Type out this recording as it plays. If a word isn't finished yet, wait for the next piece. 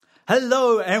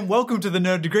Hello and welcome to the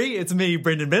Nerd Degree. It's me,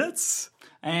 Brendon Bennetts.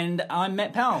 And I'm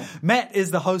Matt Powell. Matt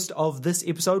is the host of this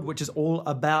episode, which is all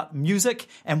about music.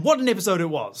 And what an episode it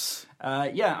was.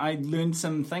 I learned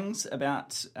some things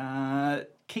about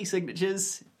key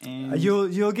signatures. And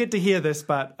You'll get to hear this,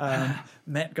 but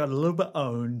Matt got a little bit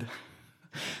owned.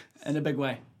 In a big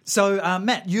way. So,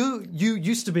 Matt, you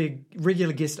used to be a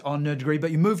regular guest on Nerd Degree,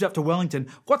 but you moved up to Wellington.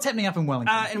 What's happening up in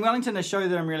Wellington? In Wellington, a show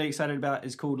that I'm really excited about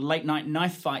is called Late Night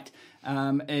Knife Fight.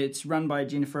 It's run by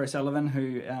Jennifer O'Sullivan,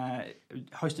 who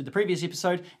hosted the previous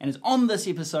episode and is on this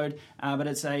episode, but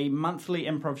it's a monthly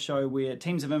improv show where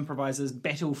teams of improvisers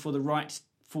battle for the right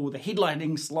for the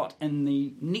headlining slot in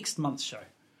the next month's show.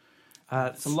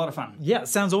 It's a lot of fun. Yeah,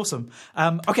 sounds awesome.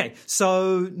 Okay,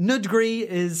 so Nerd Degree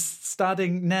is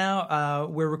starting now.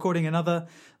 We're recording another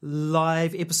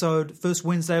live episode first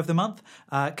Wednesday of the month.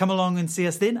 Come along and see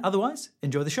us then. Otherwise,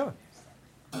 enjoy the show.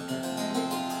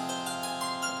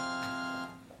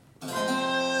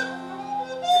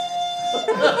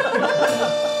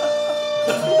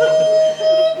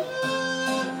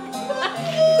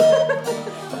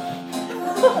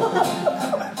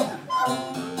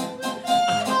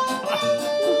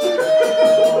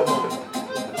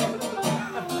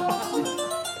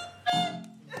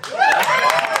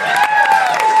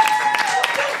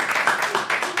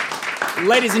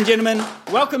 Ladies and gentlemen,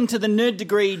 welcome to the Nerd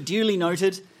Degree Duly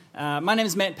Noted. My name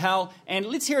is Matt Powell, and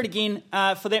let's hear it again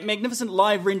for that magnificent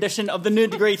live rendition of the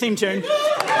Nerd Degree theme tune.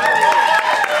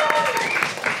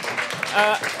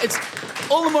 It's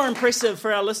all the more impressive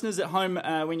for our listeners at home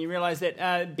when you realise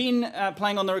that Ben,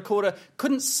 playing on the recorder,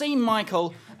 couldn't see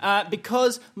Michael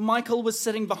because Michael was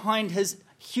sitting behind his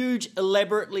huge,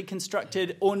 elaborately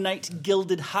constructed, ornate,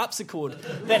 gilded harpsichord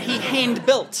that he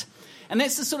hand-built. And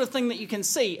that's the sort of thing that you can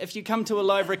see if you come to a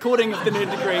live recording of the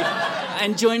Nerd Degree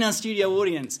and join our studio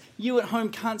audience. You at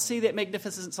home can't see that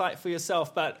magnificent sight for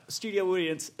yourself, but studio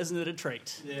audience, isn't it a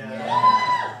treat?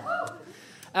 Yeah.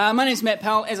 My name's Matt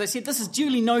Powell. As I said, this is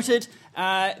Duly Noted,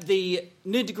 the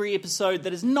Nerd Degree episode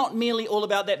that is not merely all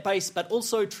about that bass, but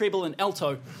also treble and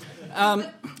alto,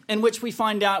 in which we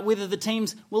find out whether the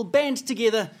teams will band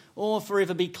together or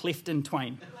forever be cleft in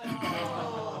twain.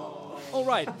 All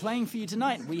right, playing for you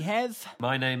tonight, we have...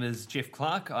 My name is Jeff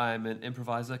Clark. I'm an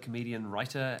improviser, comedian,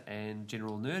 writer, and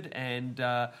general nerd, and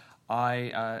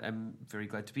I am very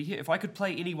glad to be here. If I could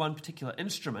play any one particular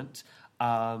instrument,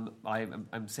 I'm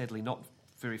sadly not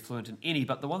very fluent in any,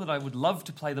 but the one that I would love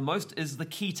to play the most is the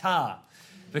keytar,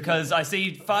 because I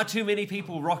see far too many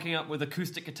people rocking up with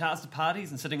acoustic guitars to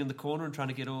parties and sitting in the corner and trying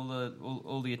to get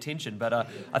all the attention. But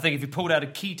I think if you pulled out a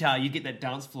keytar, you get that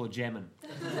dance floor jamming.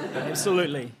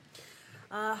 Absolutely.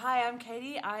 Hi, I'm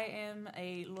Katie. I am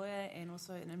a lawyer and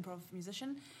also an improv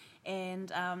musician. And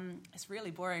it's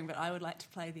really boring, but I would like to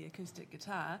play the acoustic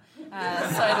guitar so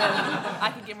that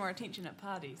I can get more attention at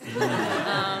parties.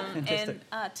 And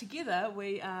together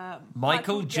we are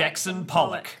Michael Jackson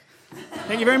Pollock.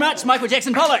 Thank you very much, Michael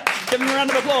Jackson Pollock. Give him a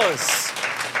round of applause.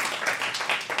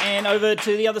 And over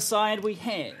to the other side we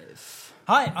have...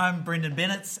 Hi, I'm Brendon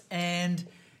Bennetts, and...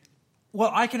 Well,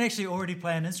 I can actually already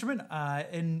play an instrument.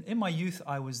 In my youth,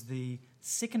 I was the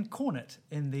second cornet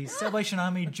in the Salvation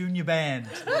Army Junior Band.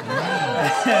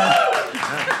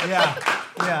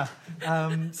 Yeah.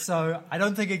 So I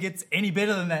don't think it gets any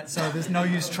better than that, so there's no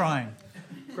use trying.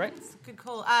 Great. Good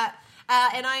call.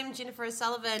 And I'm Jennifer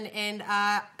O'Sullivan, and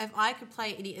if I could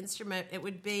play any instrument, it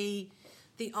would be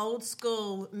the old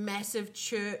school massive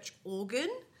church organ,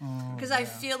 because I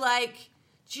feel like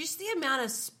just the amount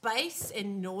of space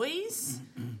and noise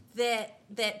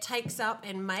that takes up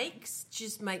and makes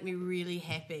just make me really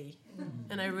happy.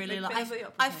 And I really like...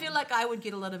 I feel like I would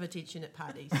get a lot of attention at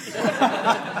parties.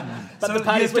 But so the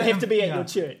parties would have to be at your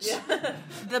church. Yeah.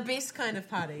 The best kind of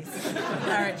parties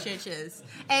are at churches.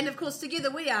 And of course,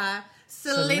 together we are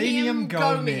Selenium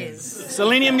Gomez.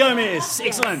 Selenium Gomez.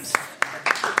 Excellent.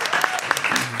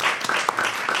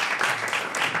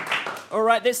 All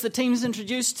right, that's the teams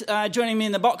introduced. Joining me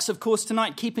in the box, of course,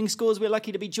 tonight, keeping scores, we're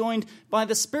lucky to be joined by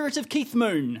the spirit of Keith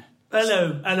Moon.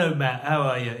 Hello, Matt. How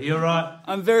are you? You all right?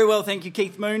 I'm very well, thank you,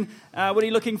 Keith Moon. What are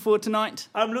you looking for tonight?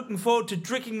 I'm looking forward to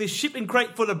drinking this shipping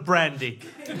crate full of brandy.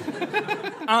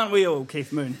 Aren't we all,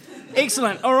 Keith Moon?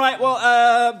 Excellent. All right,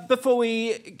 well, before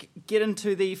we get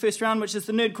into the first round, which is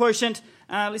the Nerd Quotient,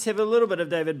 let's have a little bit of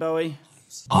David Bowie.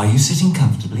 Are you sitting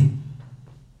comfortably?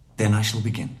 Then I shall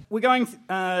begin. We're going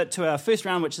to our first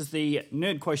round, which is the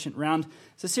Nerd Quotient round.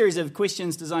 It's a series of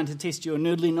questions designed to test your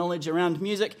nerdly knowledge around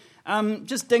music.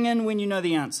 Just ding in when you know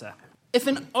the answer. If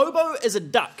an oboe is a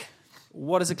duck,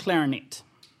 what is a clarinet?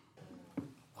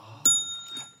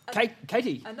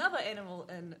 Katie. Another animal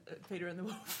in Peter and the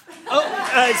Wolf.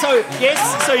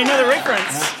 So you know the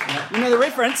reference. You know the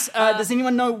reference. Does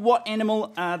anyone know what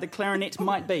animal the clarinet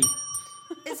might be?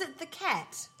 Is it the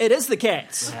cat? It is the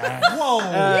cat. Whoa!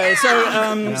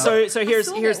 So here's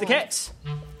saw the that cat.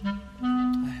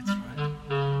 That's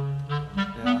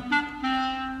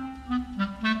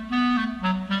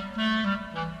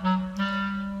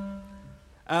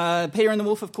right. Peter and the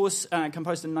Wolf, of course,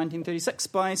 composed in 1936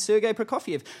 by Sergei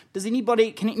Prokofiev.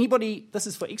 Can anybody, this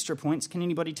is for extra points, can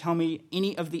anybody tell me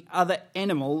any of the other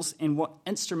animals and what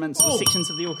instruments or sections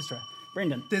of the orchestra?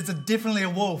 Brendan. There's definitely a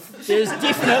wolf. There's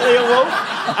definitely a wolf.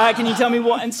 Can you tell me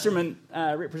what instrument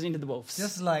represented the wolves?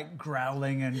 Just like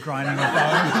growling and grinding of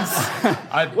bones.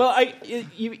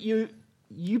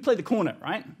 You play the cornet,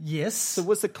 right? Yes. So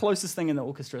what's the closest thing in the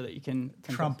orchestra that you can think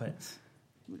of? Trumpet.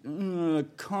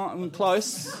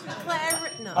 Close.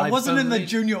 No. I wasn't in the believe-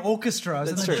 junior orchestra. I was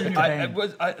That's in the true. junior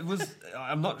band.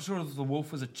 I'm not sure if the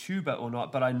wolf was a tuba or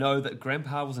not, but I know that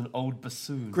Grandpa was an old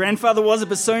bassoon. Grandfather was a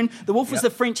bassoon. The wolf was the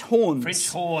French horns. French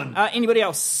horn. Anybody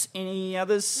else? Any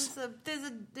others? There's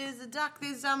a duck.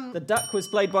 There's The duck was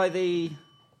played by the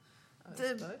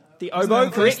Wasn't oboe, that the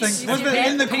first correct? thing- Was it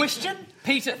in the question?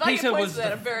 Peter I could point was to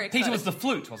that, I'm very Peter excited. was the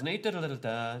flute, wasn't he?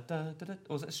 Da-da-da-da-da-da-da.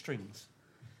 Or was it strings?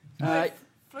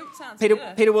 Flute sounds Peter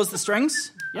better. Peter was the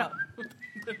strings. Yeah.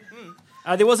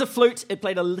 There was a flute. It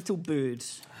played a little bird.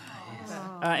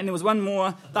 And there was one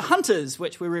more, the hunters,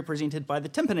 which were represented by the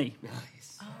timpani.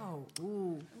 Oh,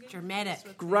 ooh,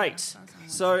 dramatic. Great.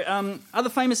 So, other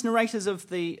famous narrators of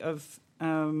Peter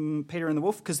and the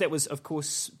Wolf, because that was, of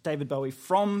course, David Bowie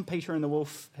from Peter and the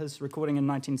Wolf, his recording in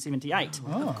 1978.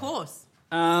 Of course.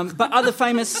 But other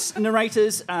famous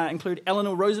narrators include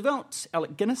Eleanor Roosevelt,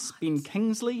 Alec Guinness, Ben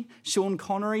Kingsley, Sean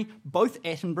Connery, both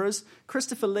Attenboroughs,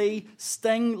 Christopher Lee,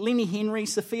 Sting, Lenny Henry,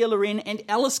 Sophia Loren, and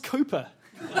Alice Cooper.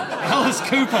 Alice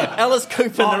Cooper. Alice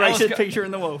Cooper narrated Alice Peter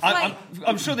and the Wolf.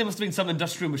 I'm sure there must have been some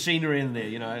industrial machinery in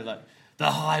there, like the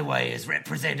highway is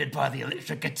represented by the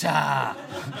electric guitar.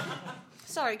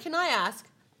 Sorry, can I ask,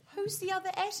 who's the other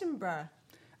Attenborough?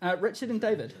 Richard and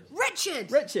David.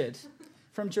 Richard!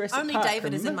 From Jurassic Only Park.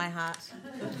 David is in remember? my heart.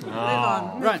 Move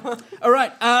on. Right. All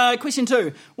right. Question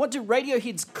 2. What do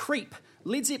Radiohead's Creep,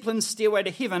 Led Zeppelin's Stairway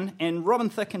to Heaven, and Robin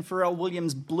Thicke and Pharrell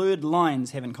Williams' Blurred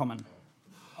Lines have in common?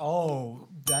 Oh,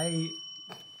 they...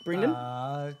 Brendan?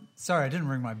 Sorry, I didn't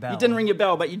ring my bell. You didn't ring your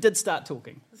bell, but you did start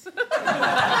talking.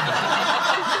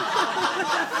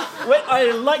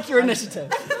 I like your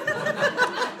initiative.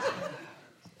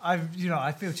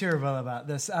 I feel terrible about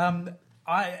this.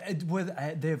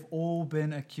 They've all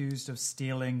been accused of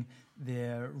stealing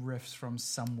their riffs from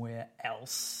somewhere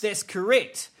else. That's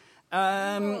correct.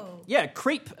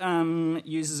 Creep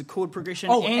uses a chord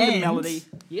progression and a melody.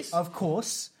 Yes. Of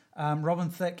course, Robin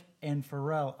Thicke and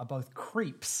Pharrell are both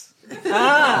creeps.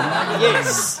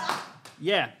 Yes.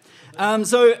 Yeah.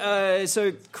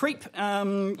 So Creep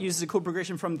uses a chord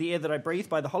progression from The Air That I Breathe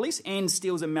by the Hollies and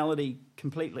steals a melody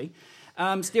completely.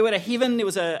 Stairway to Heaven, there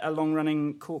was a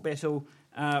long-running court battle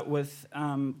with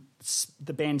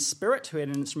the band Spirit, who had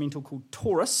an instrumental called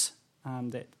Taurus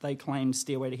that they claimed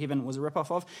Stairway to Heaven was a rip-off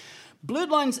of. Blurred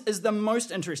Lines is the most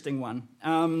interesting one.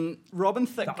 Robin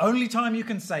Thicke... The only time you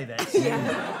can say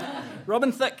that.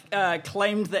 Robin Thicke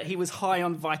claimed that he was high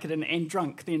on Vicodin and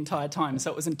drunk the entire time,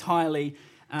 so it was entirely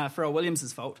Pharrell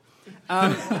Williams' fault.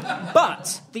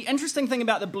 But the interesting thing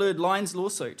about the Blurred Lines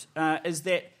lawsuit is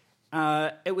that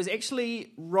it was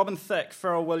actually Robin Thicke,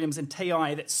 Pharrell Williams, and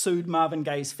T.I. that sued Marvin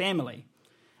Gaye's family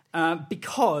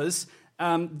because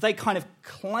they kind of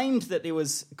claimed that there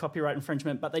was copyright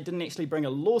infringement, but they didn't actually bring a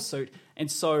lawsuit,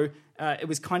 and so it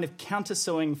was kind of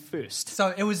countersuing first.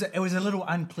 So it was a little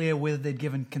unclear whether they'd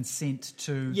given consent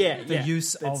to the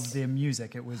use of their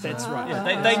music. It was That's right.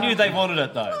 Yeah, they knew they wanted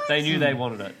it, though. They knew they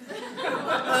wanted it.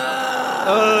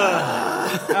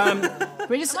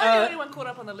 We just, Am I the only one caught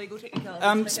up on the legal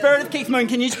technicalities? Spirit of Keith Moon,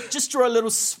 can you just draw a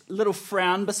little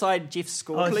frown beside Jeff's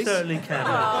score, I please? certainly can. Can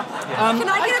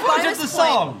I get a Quoted bonus the point?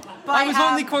 song. By, I was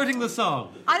only quoting the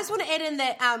song. I just want to add in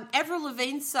that Avril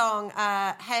Lavigne's song,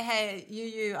 Hey, Hey,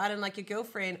 You, I Don't Like Your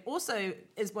Girlfriend, also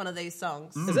is one of these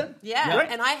songs. Is it? Yeah, Right.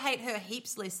 and I hate her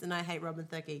heaps less than I hate Robin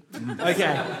Thicke.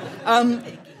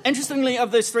 Okay. Interestingly,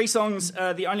 of those three songs,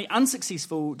 the only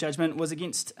unsuccessful judgment was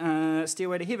against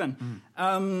Stairway to Heaven.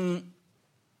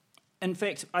 In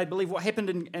fact, I believe what happened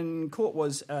in court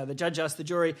was the judge asked the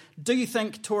jury, do you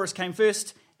think Taurus came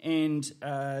first? And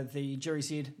the jury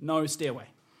said, no, Stairway.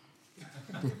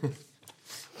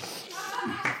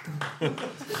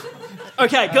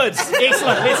 Okay, good.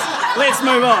 Excellent. Let's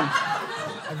move on.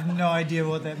 I have no idea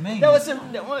what that means.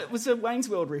 That was a Wayne's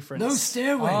World reference. No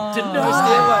stairway. Didn't know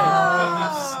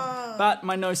stairway. But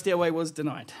my no stairway was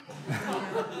denied.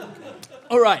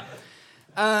 All right.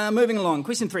 Moving along.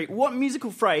 Question 3. What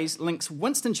musical phrase links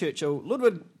Winston Churchill,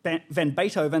 Ludwig van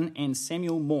Beethoven, and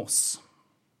Samuel Morse?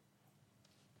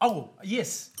 Oh,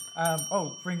 yes.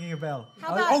 Ringing a bell.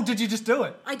 How about- did you just do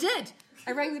it? I did.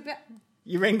 I rang the bell.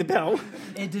 You rang the bell.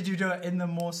 And did you do it in the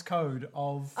Morse code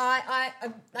of... I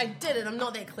did it. I'm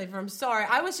not that clever. I'm sorry.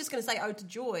 I was just going to say Ode to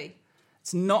Joy.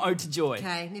 It's not Ode to Joy.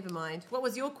 Okay, never mind. What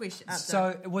was your question?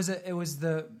 So it was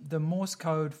the Morse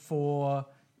code for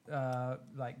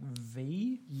like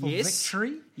V for Yes.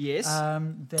 victory. Yes.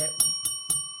 That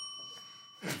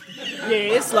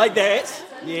Yes, like that.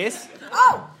 Yes.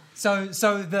 Oh! So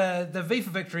the V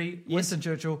for victory, Winston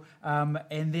Churchill,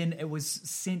 and then it was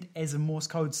sent as a Morse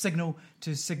code signal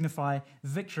to signify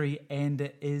victory, and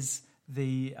it is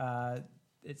the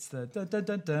it's the da, da,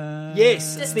 da, da.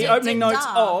 Yes, it's the opening notes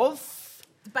of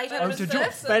Beethoven's Ode to Joy.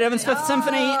 Fifth. Beethoven's Fifth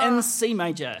Symphony in C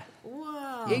major.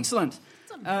 Wow. Excellent.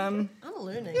 I'm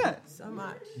learning so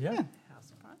much. Yeah.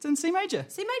 It's in C major.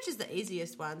 C major's the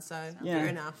easiest one, so Yeah. fair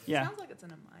enough. Yeah. Sounds like it's in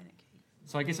a minor key.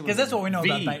 So I guess it was Because that's what we know V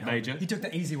about Beethoven. major. He took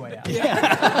the easy way out.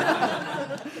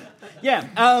 Yeah.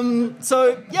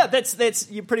 So yeah, that's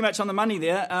you're pretty much on the money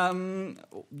there.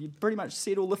 You pretty much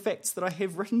said all the facts that I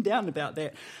have written down about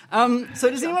that. So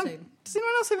does anyone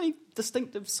else have any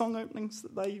distinctive song openings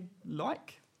that they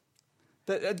like?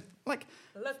 That like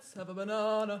Let's have a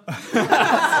banana. That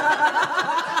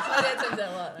turns out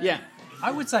a lot. Right? yeah. I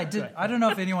would say, I don't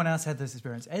know if anyone else had this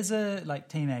experience. As a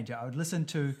teenager, I would listen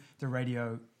to the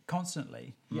radio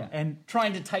constantly. Yeah. And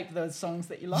Trying to tape those songs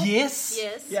that you like. yes.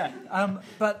 Yes. Yeah.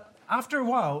 But after a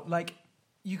while, like,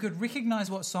 you could recognize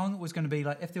what song it was going to be.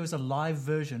 Like, if there was a live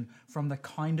version from the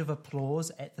kind of applause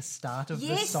at the start of the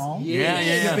Yes. song. Yeah.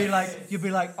 You'd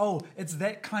be like, oh, it's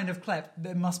that kind of clap.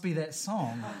 There must be that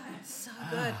song. So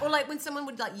good. Or like when someone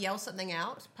would like yell something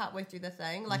out partway through the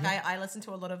thing. Like I listen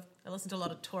to a lot of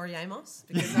Tori Amos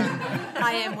because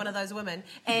I am one of those women.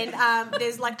 And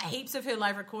there's like heaps of her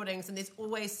live recordings, and there's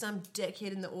always some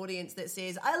dickhead in the audience that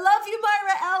says, "I love you,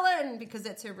 Myra Allan," because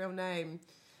that's her real name.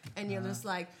 And you're just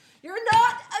like, You're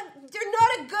not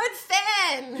a good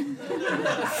fan.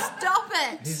 Stop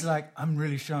it. He's like, I'm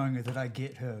really showing her that I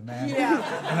get her, man. Yeah.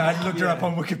 And I looked her up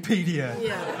on Wikipedia.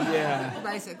 Yeah.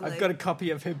 Basically. I've got a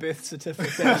copy of her birth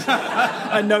certificate.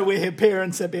 I know where her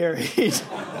parents are buried.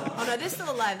 Oh no, they're still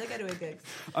alive. They go to her gigs.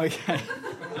 Okay.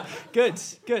 Good.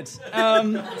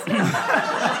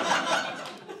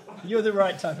 You're the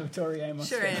right type of Tori Amos.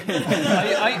 Sure am.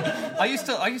 I used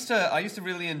to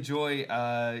really enjoy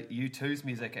U2's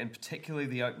music, and particularly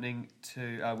the opening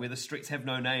to Where the Streets Have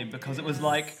No Name, because it was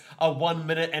like a 1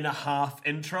 minute and a half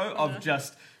intro of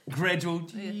just gradual and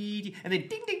then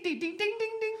ding ding ding ding ding ding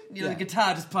ding. You know, the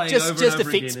guitar just playing Just over and over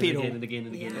effects again pedal. and again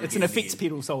and again. It's an effects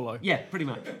pedal solo. Yeah, pretty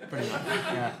much.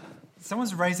 Yeah.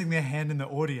 Someone's raising their hand in the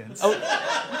audience. Oh.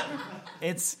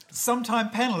 It's sometime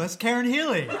panelist Karen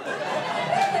Healy. The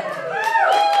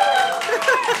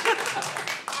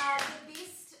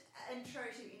best intro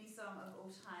to any song of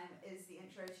all time is the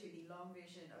intro to the long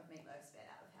version of Meatloaf's Bat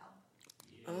Out of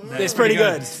Hell. That's pretty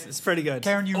good. It's pretty good.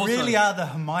 Karen, you really are the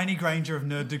Hermione Granger of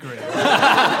Nerd Degree.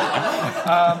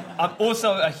 I'm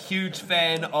also a huge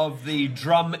fan of the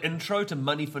drum intro to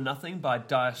Money for Nothing by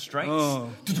Dire Straits.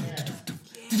 Oh.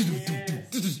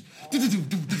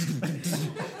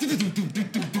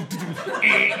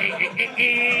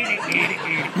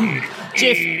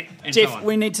 Jeff,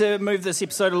 we need to move this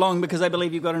episode along because I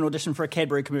believe you've got an audition for a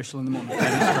Cadbury commercial in the morning.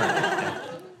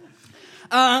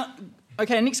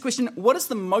 Okay, next question. What is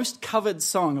the most covered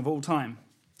song of all time?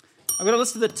 I've got a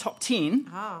list of the top 10.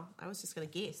 Oh, I was just going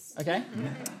to guess. Okay.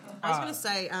 I was going to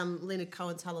say Leonard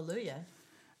Cohen's Hallelujah.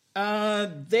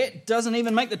 That doesn't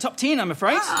even make the top 10, I'm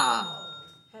afraid.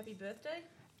 Happy birthday.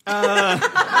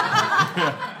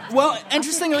 Well,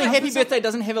 interestingly, Happy Birthday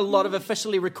doesn't have a lot of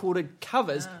officially recorded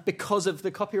covers because of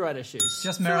the copyright issues.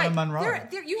 Just Marilyn Monroe.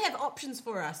 You have options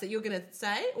for us that you're going to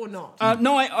say or not?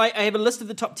 No, I have a list of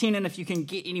the top 10, and if you can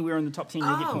get anywhere in the top 10,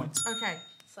 you get points. Okay.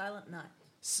 Silent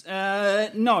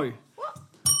Night. No.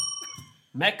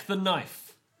 Mac the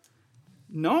Knife.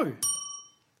 No.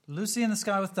 Lucy in the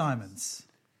Sky with Diamonds.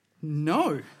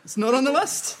 No. It's not on the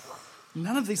list.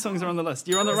 None of these songs are on the list.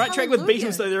 You're on the right track with Hallelujah?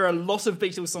 Beatles, though. There are a lot of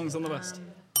Beatles songs on the list.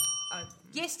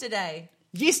 Yesterday.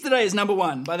 Yesterday is number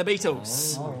 1 by the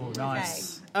Beatles. Oh,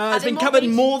 nice. It's been covered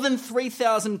more than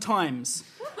 3,000 times,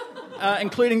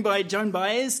 including by Joan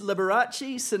Baez,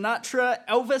 Liberace, Sinatra,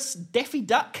 Elvis, Daffy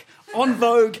Duck, En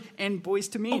Vogue, and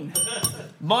Boyz II Men.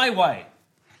 My Way.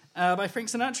 By Frank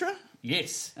Sinatra?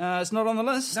 Yes. It's not on the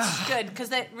list. Good, because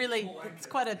it's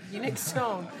quite a unique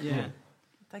song. Yeah.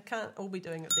 They can't all be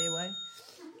doing it their way.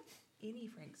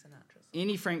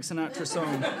 Any Frank Sinatra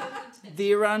song.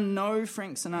 There are no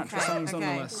Frank Sinatra songs on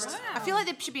the list. Wow. I feel like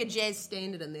there should be a jazz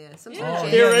standard in there.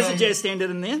 There is a jazz standard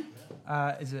in there.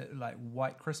 Is it like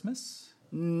White Christmas?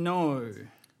 No.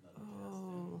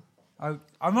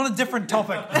 I'm on a different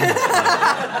topic.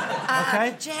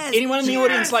 Okay. Jazz. Anyone in the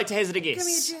audience like to hazard a guess? Give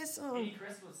me a jazz song.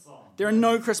 There are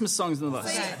no Christmas songs on the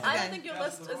list. I don't think your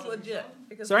list is legit.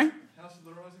 Because Sorry?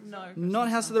 No. Not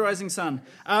House of the Rising Sun.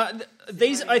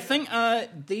 These, I think,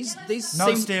 these No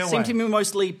seem Stairway. to be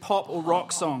mostly pop or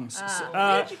rock songs.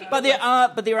 But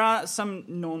there are some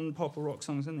non-pop or rock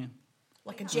songs in there.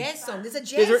 Like a jazz song. There's a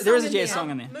jazz song. There is a jazz song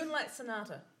in there. Moonlight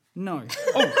Sonata. No.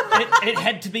 It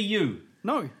had to be you.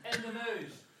 No.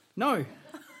 No.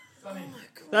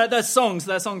 They're songs.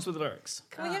 They're songs with lyrics.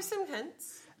 Can we have some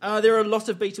hints? There are a lot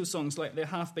of Beatles songs, like they're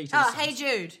half Beatles. Oh, songs. Hey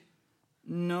Jude.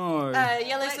 No.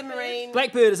 Yellow Submarine.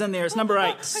 Blackbird is in there. It's number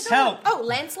 8. Help. Oh,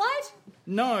 Landslide?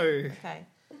 No. Okay.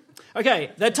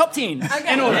 Okay, the top 10 in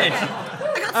order. I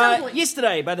got some points.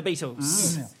 Yesterday by the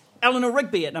Beatles. Eleanor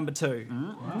Rigby at number 2.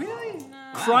 Really?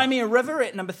 Cry Me a River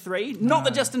at number 3. Not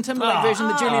the Justin Timberlake version,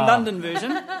 the Julian London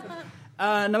version.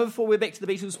 Number 4, we're back to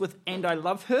the Beatles with And I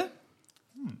Love Her.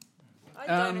 I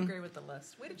don't agree with the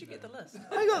list. Where did you get the list?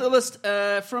 I got the list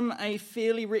from a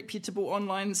fairly reputable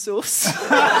online source.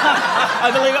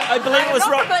 I believe it was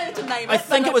I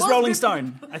think it was Rolling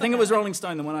Stone. I think it was Rolling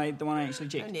Stone, the one I actually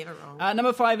checked. I'm never wrong.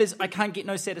 Number 5 is I Can't Get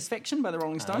No Satisfaction by the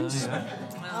Rolling Stones.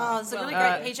 Oh, it's a really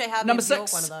great PJ Harvey Number and Bjork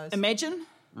 6, one of those. Imagine.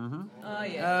 Oh,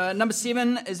 yeah. Number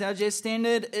 7 is our jazz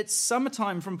standard. It's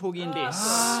Summertime from Porgy and Bess.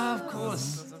 Of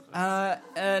course.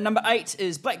 Number 8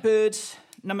 is Blackbird.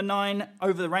 Number 9,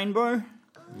 Over the Rainbow.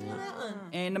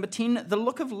 And number 10, The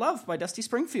Look of Love by Dusty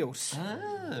Springfield.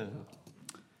 Oh.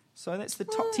 So that's the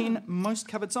top 10 most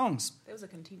covered songs. That was a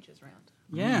contentious round.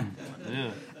 Yeah.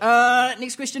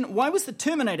 Next question. Why was the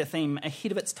Terminator theme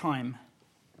ahead of its time?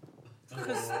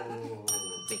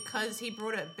 Because he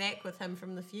brought it back with him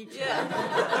from the future.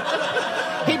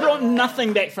 Yeah. He brought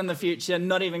nothing back from the future,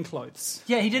 not even clothes.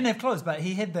 Yeah, he didn't have clothes, but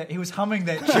he had that. He was humming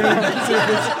that tune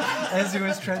as he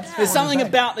was transforming. There's something back.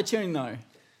 about the tune, though.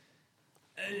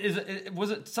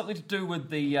 Was it something to do with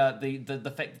the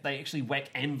fact that they actually whack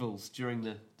anvils during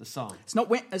the song? It's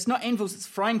not anvils, it's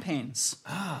frying pans.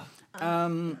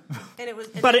 And it was.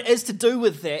 But it is to do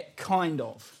with that, kind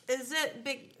of. Is it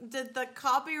big? Did the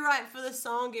copyright for the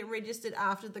song get registered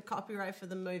after the copyright for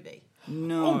the movie?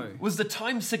 No. Was the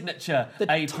time signature The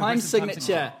a time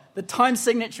signature. The time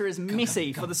signature is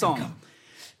messy for the song.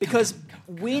 Because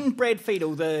when Brad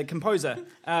Fiedel, the composer,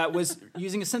 was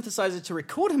using a synthesizer to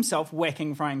record himself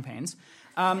whacking frying pans,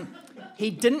 he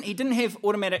didn't have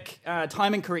automatic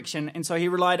timing correction, and so he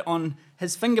relied on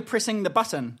his finger pressing the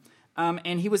button.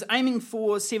 And he was aiming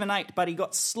for 7/8, but he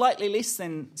got slightly less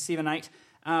than 7/8,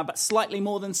 but slightly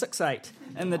more than 6/8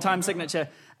 in the time signature.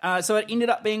 So it ended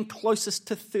up being closest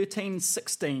to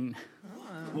 13/16.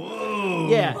 Whoa!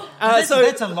 Yeah. That's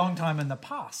a long time in the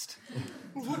past.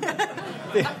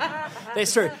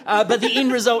 That's true. But the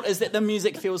end result is that the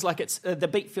music feels like the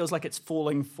beat feels like it's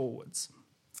falling forwards.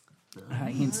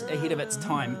 Hence, ahead of its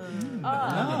time.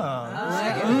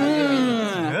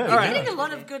 You're getting a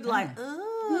lot of good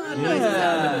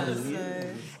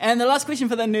And the last question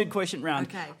for the nerd quotient round.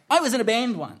 Okay. I was in a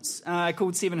band once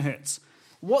called 7 Hertz.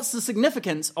 What's the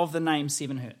significance of the name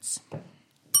 7 Hertz?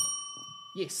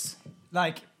 Yes.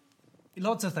 Like,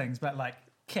 lots of things, but like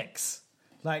kicks.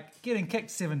 Like, getting kicked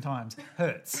 7 times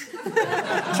hurts.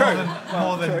 True.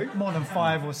 More than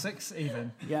 5 or 6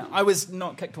 even. Yeah, I was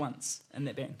not kicked once in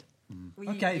that band.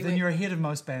 Okay, then you're ahead of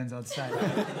most bands, I'd say.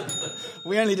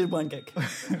 We only did one gig.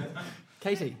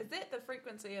 Katie? Is that the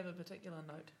frequency of a particular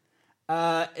note?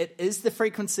 It is the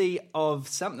frequency of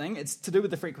something. It's to do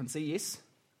with the frequency, yes.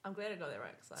 I'm glad I got that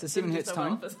right. So 7 hertz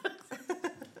tone.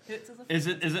 Is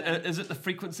it the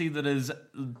frequency that is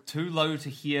too low to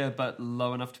hear but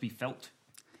low enough to be felt?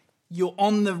 You're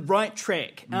on the right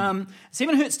track.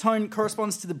 7 hertz tone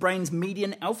corresponds to the brain's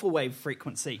median alpha wave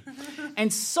frequency.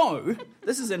 And so,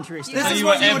 this is interesting. This is you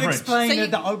what were you would average. explain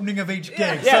at the opening of each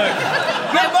gig.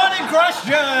 Yeah. Good morning,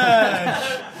 Christian!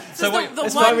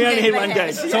 That's why we only had one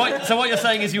gig. So what you're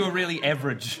saying is you were really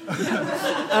average.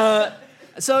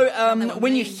 So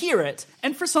when you hear it,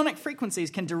 infrasonic frequencies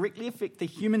can directly affect the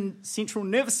human central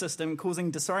nervous system,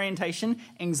 causing disorientation,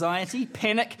 anxiety,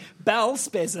 panic, bowel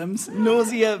spasms,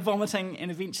 nausea, vomiting, and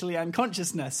eventually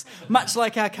unconsciousness, much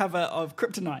like our cover of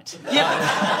Kryptonite.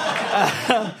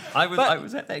 I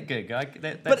was at that gig.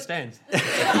 That stands.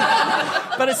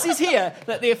 But it says here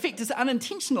that the effect is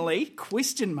unintentionally,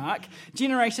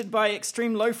 generated by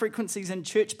extreme low frequencies in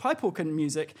church pipe organ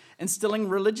music, instilling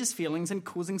religious feelings and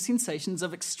causing sensations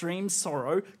of extreme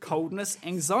sorrow, coldness,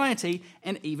 anxiety,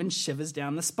 and even shivers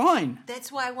down the spine.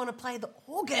 That's why I want to play the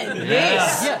organ.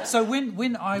 Yes. Yeah. So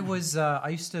when I was, I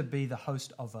used to be the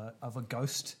host of a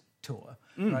ghost tour.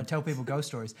 Where I tell people ghost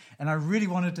stories, and I really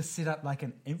wanted to set up like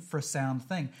an infrasound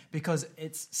thing because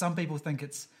some people think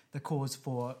it's the cause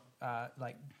for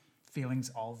like feelings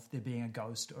of there being a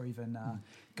ghost or even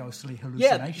ghostly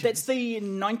hallucinations. Yeah, that's the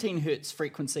 19 hertz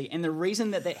frequency, and the reason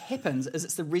that happens is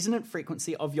it's the resonant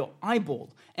frequency of your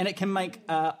eyeball, and it can make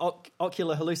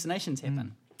ocular hallucinations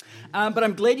happen. But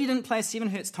I'm glad you didn't play a 7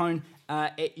 hertz tone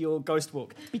at your ghost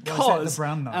walk because was that the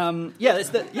brown note?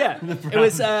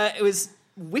 It was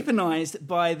weaponized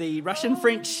by the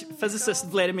Russian-French physicist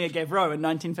Vladimir Gavreau in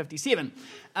 1957.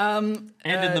 And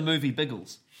in the movie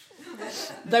Biggles.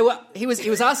 He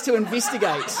was asked to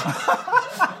investigate.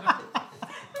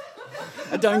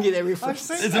 I don't get that reference.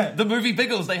 The movie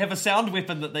Biggles, they have a sound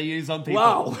weapon that they use on people.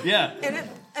 Wow. Yeah. And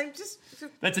I'm just...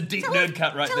 That's a deep nerd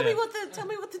cut right there. Tell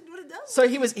me what it does. So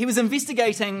he was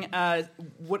investigating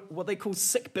what they call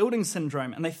sick building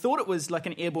syndrome, and they thought it was like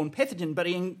an airborne pathogen, but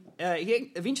he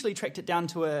eventually tracked it down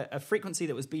to a frequency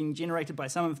that was being generated by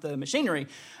some of the machinery,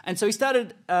 and so he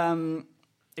started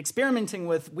experimenting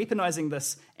with weaponizing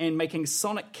this and making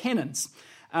sonic cannons.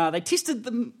 They tested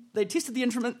the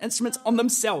instruments on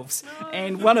themselves,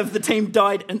 and one of the team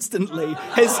died instantly.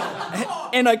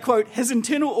 And I quote, his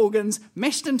internal organs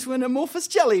mashed into an amorphous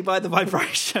jelly by the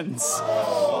vibrations.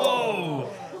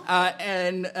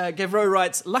 And Gavreau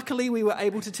writes, luckily we were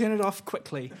able to turn it off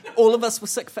quickly. All of us were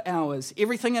sick for hours.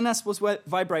 Everything in us was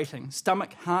vibrating.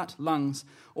 Stomach, heart, lungs.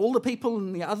 All the people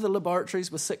in the other laboratories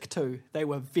were sick too. They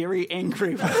were very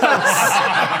angry with us.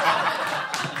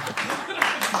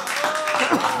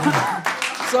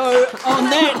 So on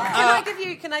that,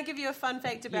 can I give you a fun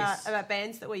fact about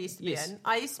bands that we used to be in?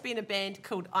 I used to be in a band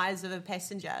called Eyes of a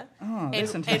Passenger. Oh,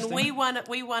 that's interesting. And we won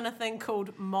a thing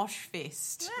called Mosh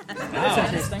Fest. That's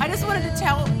interesting. I just wanted to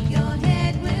tell.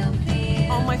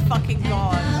 Oh my fucking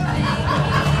god!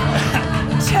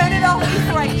 Turn it off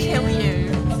before I kill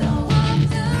you.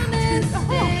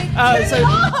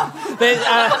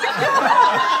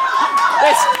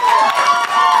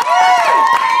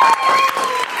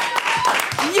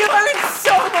 You are in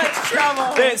so much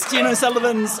trouble. That's Jen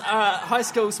O'Sullivan's high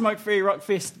school smoke-free rock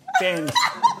fest band.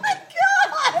 Oh my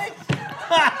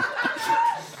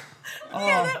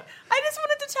god! I just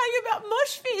wanted to tell you about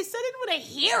Mosh Fest. I didn't want to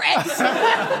hear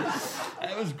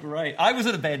it. It was great. I was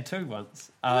in a band too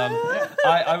once.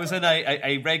 I was in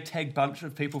a ragtag bunch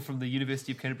of people from the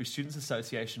University of Canterbury Students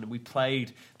Association, and we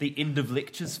played the End of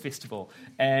Lectures Festival.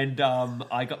 And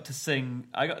I got to sing.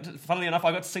 Funnily enough,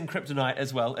 I got to sing Kryptonite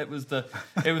as well. It was the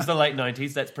late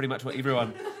 90s. That's pretty much what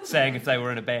everyone sang if they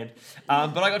were in a band.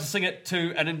 But I got to sing it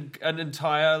to an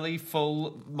entirely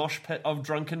full mosh pit of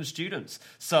drunken students.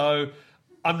 So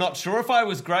I'm not sure if I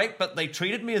was great, but they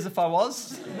treated me as if I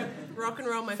was. Rock and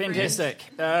roll, my friend. Fantastic.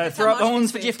 Throw up the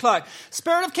horns for Jeff Clark.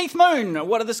 Spirit of Keith Moon.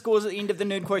 What are the scores at the end of the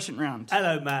Nerd Quotient round?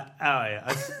 Hello, Matt. How are you?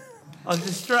 I was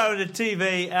just throwing a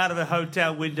TV out of a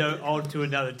hotel window onto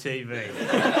another TV.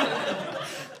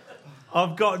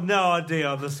 I've got no idea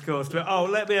on the scores. But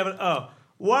let me have it.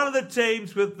 One of the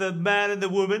teams with the man and the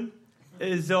woman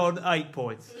is on 8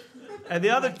 points. And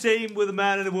the other team with a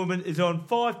man and a woman is on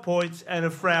 5 points and a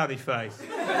frowny face.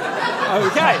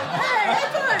 Okay.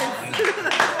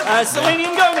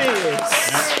 Selenium Gomez.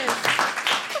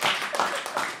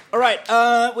 All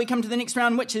right, we come to the next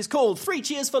round, which is called 3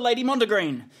 Cheers for Lady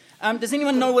Mondegreen. Does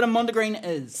anyone know what a Mondegreen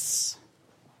is?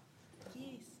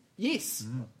 Yes.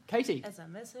 Katie? It's a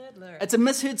misheard lyric. It's a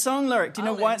misheard song lyric. Do you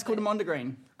know why it's called a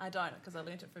Mondegreen? I don't, because I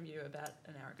learnt it from you about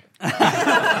an hour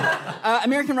ago.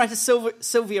 American writer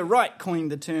Sylvia Wright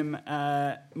coined the term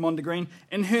Mondegreen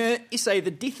in her essay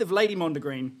The Death of Lady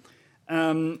Mondegreen.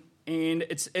 And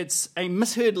it's a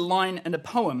misheard line in a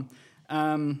poem.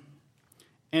 And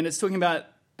it's talking about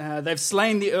they've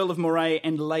slain the Earl of Moray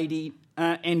and laid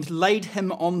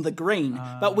him on the green.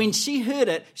 But when she heard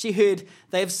it, she heard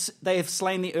they have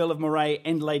slain the Earl of Moray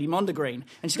and Lady Mondegreen.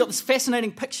 And she got this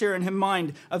fascinating picture in her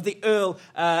mind of the Earl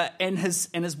and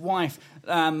his wife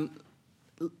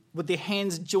with their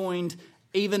hands joined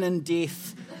even in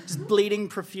death, just bleeding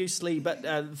profusely, but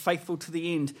faithful to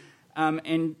the end.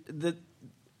 And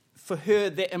for her,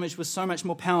 that image was so much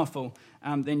more powerful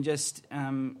than just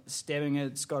stabbing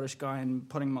a Scottish guy and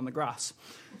putting him on the grass.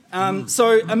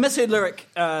 So a misheard lyric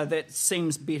that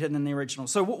seems better than the original.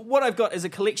 So what I've got is a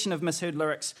collection of misheard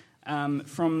lyrics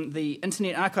from the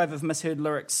Internet Archive of Misheard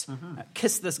Lyrics,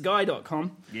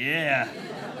 kissthisguy.com. Yeah.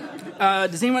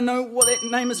 Does anyone know what that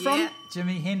name is from? Yeah.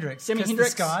 Jimi Hendrix. Jimi Kiss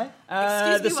Hendrix. the Sky.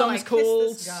 The Excuse me while I song's kiss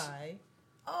called... this guy.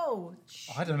 Oh,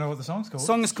 I don't know what the song's called. The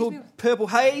song is called Purple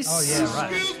Haze. Oh, yeah,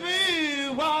 right. Excuse me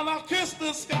while I kiss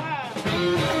the sky.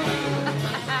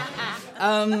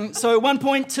 So 1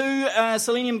 point to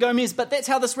Selenium Gomez, but that's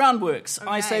how this round works.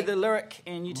 I Okay. say the lyric,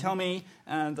 and you tell me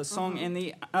the song and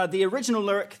the original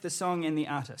lyric, the song, and the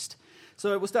artist.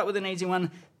 So we'll start with an easy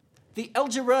one. The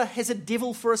algebra has a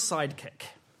devil for a sidekick.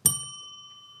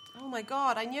 oh my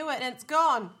God, I knew it and it's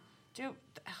gone.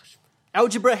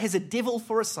 Algebra has a devil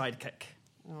for a sidekick.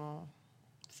 Oh,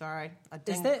 sorry, I Is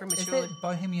dinged that prematurely.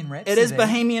 Bohemian Rhapsody? It is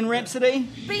Bohemian Rhapsody.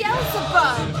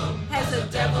 Beelzebub has a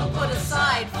devil put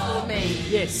aside for me.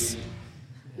 Yes.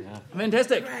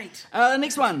 Fantastic. Great.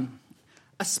 Next one.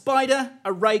 A spider,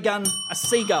 a ray gun, a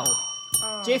seagull.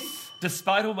 Jeff,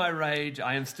 Despite all my rage,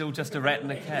 I am still just a rat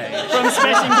in a cage. from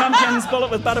Smashing Pumpkins,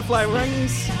 Bullet with Butterfly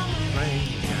Wings.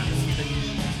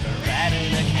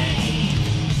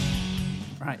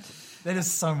 Right. That is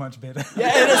so much better.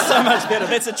 Yeah, it is so much better.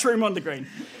 That's a true Mondegreen.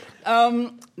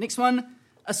 Next one.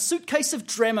 A suitcase of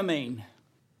Dramamine.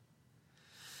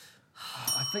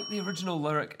 I think the original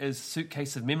lyric is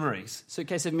Suitcase of Memories.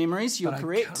 Suitcase of Memories, you're But I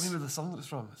correct. can't remember the song it's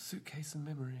from. Suitcase of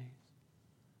Memories.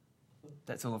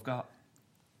 That's all I've got.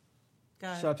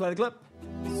 Go. Shall I play the clip?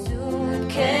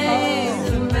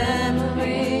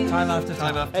 Time after time.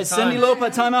 Time after It's time. Cyndi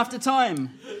Lauper, Time After Time.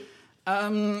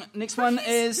 Next one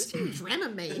is...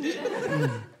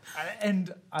 Dramamine.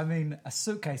 And, I mean, a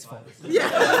suitcase full.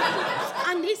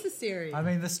 Unnecessary. I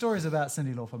mean, the story's about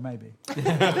Cyndi Lauper, maybe.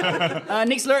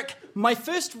 next lyric. My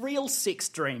first real sex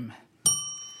dream.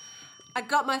 I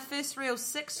got my first real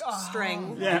six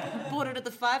string. Yeah. Bought it at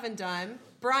the Five and Dime.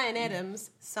 Brian Adams,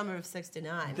 Summer of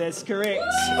 '69. That's correct.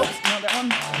 Oops, not that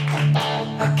one.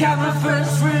 I got my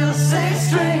first real six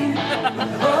string.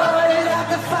 Bought it at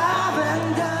the Five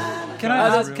and Dime. Can I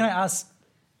ask,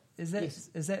 is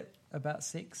that about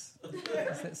sex?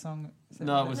 Is that song?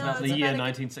 No, it was about it's the year about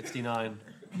a- 1969.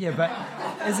 Yeah, but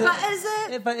is it? But is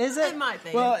it? But is it? It might be.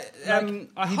 Well,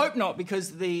 I hope not,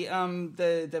 because the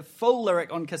full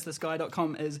lyric on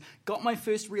kissthisguy.com is got my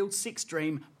first real sex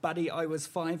dream, buddy, I was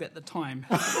 5 at the time.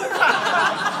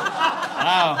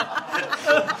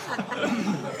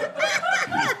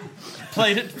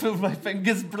 Played it till my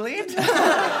fingers bled.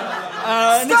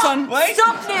 Next one. Wait.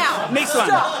 Stop now. Next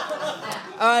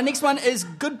one. Next one is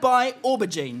Goodbye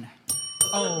Aubergine.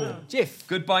 Oh, Jeff.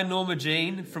 Goodbye, Norma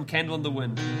Jean from Candle in the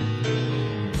Wind.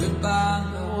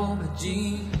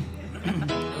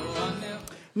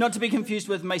 Not to be confused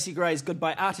with Macy Gray's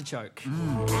Goodbye Artichoke.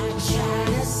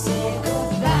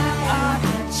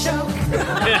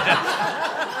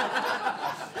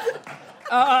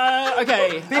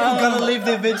 Okay. people gonna leave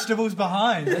their vegetables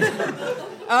behind.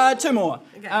 Two more.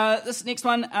 This next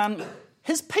one.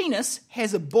 His penis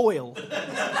has a boil.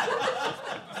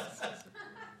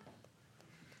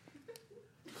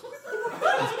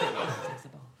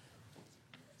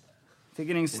 They're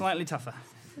getting slightly tougher.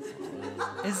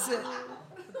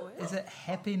 Is it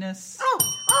happiness?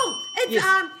 It's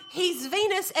Yes. he's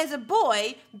Venus as a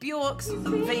boy, Bjork's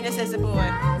Venus as a boy.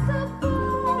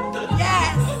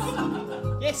 Yes.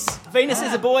 Yes, Venus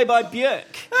is a Boy by Björk.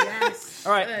 Yes.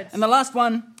 All right, Good. and the last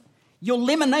one. Your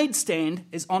lemonade stand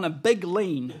is on a big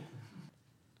lean.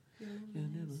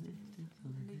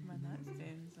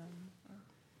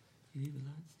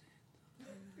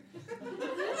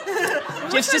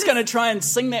 Jeff's just going to try and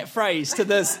sing that phrase to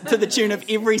the tune of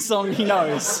every song he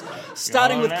knows,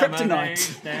 starting with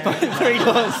Kryptonite by Three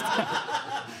Doors.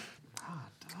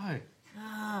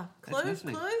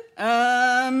 Clue?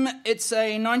 It's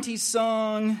a 90s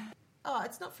song. Oh,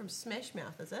 it's not from Smash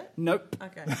Mouth, is it? Nope.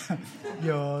 Okay.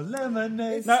 Your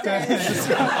lemonade No.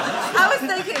 I was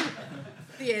thinking,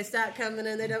 yeah, start coming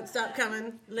and they don't stop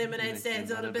coming. Lemonade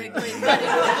stands on a big green buddy.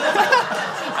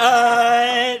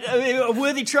 A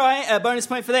worthy try, a bonus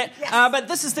point for that. Yes. But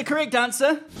this is the correct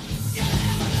answer.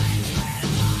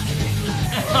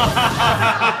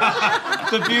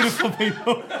 The beautiful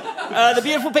people. The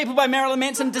Beautiful People by Marilyn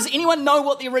Manson. Does anyone know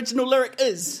what the original lyric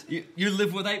is? You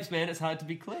live with apes, man. It's hard to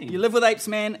be clean. You live with apes,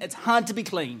 man. It's hard to be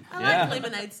clean. I like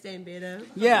lemonade stand better.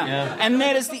 Yeah. And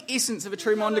that is the essence of a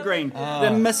true Mondegreen.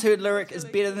 The misheard lyric is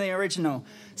better than the original.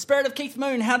 Spirit of Keith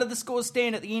Moon, how did the scores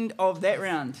stand at the end of that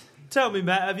round? Tell me,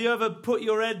 Matt, have you ever put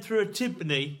your head through a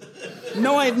timpani?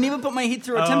 No, I've never put my head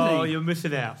through a timpani. Oh, you're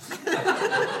missing out.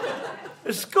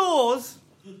 The scores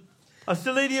are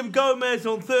Selenium Gomez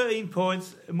on 13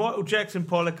 points and Michael Jackson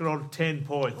Pollock are on 10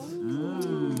 points.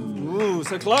 Ooh,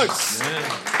 so close.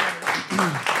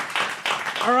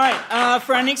 All right,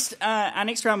 for our next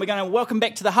round, we're going to welcome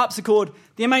back to the harpsichord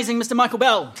the amazing Mr. Michael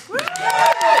Bell.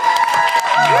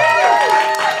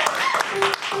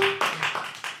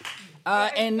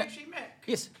 Actually, Matt,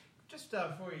 yes. Just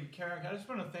before you carry on, I just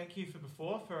want to thank you for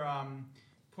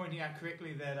pointing out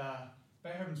correctly that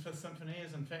Beethoven's Fifth Symphony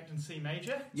is in fact in C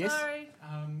major. Yes. Sorry.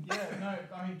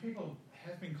 People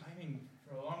have been claiming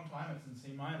for a long time it's in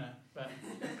C minor, but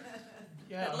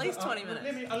yeah, At least 20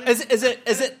 minutes. Is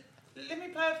it? Let me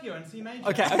play it for you in C major.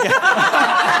 Okay.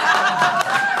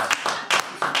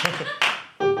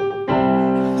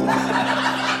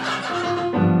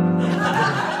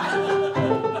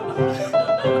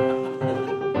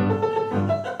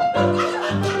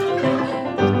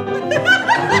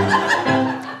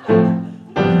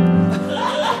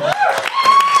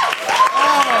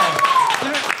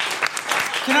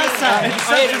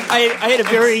 I had a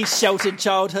very sheltered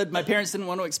childhood. My parents didn't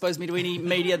want to expose me to any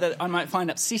media that I might find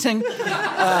upsetting.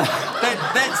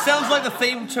 That sounds like the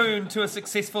theme tune to a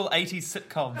successful 80s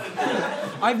sitcom.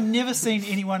 I've never seen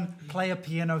anyone play a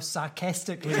piano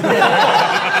sarcastically.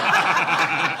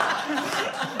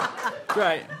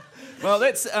 Great. Well,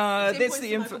 that's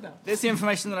the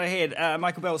information that I had.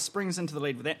 Michael Bell springs into the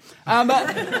lead with that.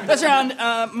 But this round,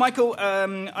 Michael,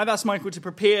 I've asked Michael to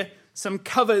prepare some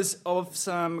covers of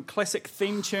some classic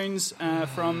theme tunes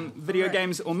from video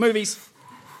games or movies,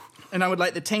 and I would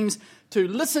like the teams to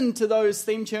listen to those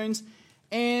theme tunes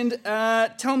and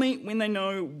tell me when they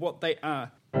know what they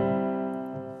are.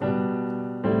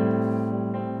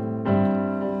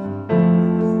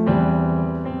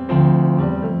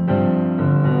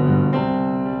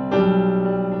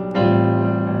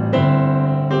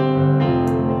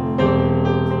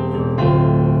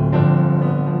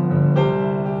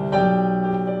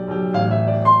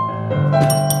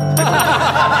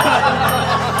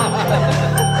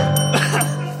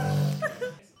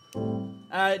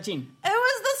 Jen. It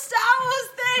was the Star Wars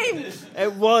theme.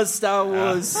 It was Star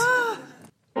Wars.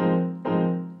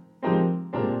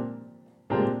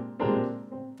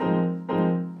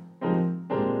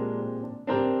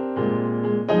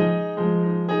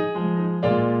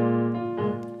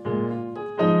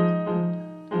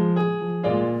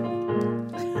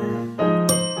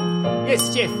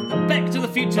 Yes, Jeff. The Back to the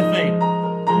Future theme.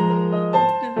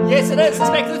 Yes, it is. It's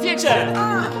Back to the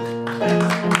Future.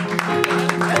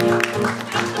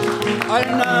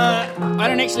 I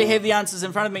don't actually have the answers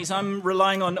in front of me, so I'm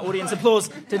relying on audience applause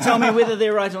to tell me whether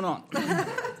they're right or not.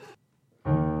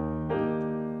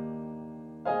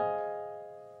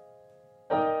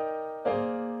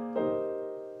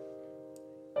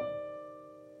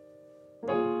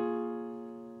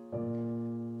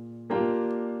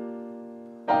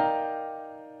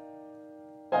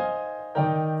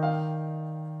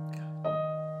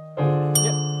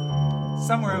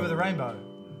 Somewhere Over the Rainbow.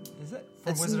 Is it?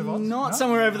 From It's Wizard of Oz? not No?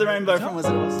 Somewhere Over the Rainbow from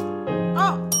Wizard of Oz.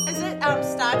 Oh, is it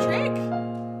Star Trek?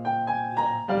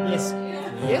 Yes.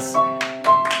 Yes?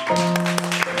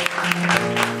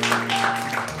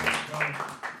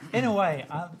 In a way,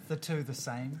 aren't the two the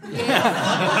same?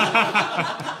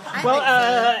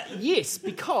 Yes,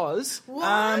 because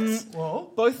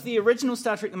Well, both the original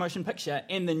Star Trek The Motion Picture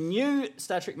and the new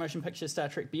Star Trek Motion Picture, Star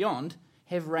Trek Beyond,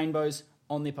 have rainbows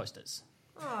on their posters.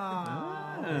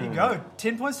 there you go.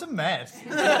 10 points to Matt.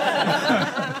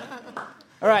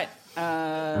 All right.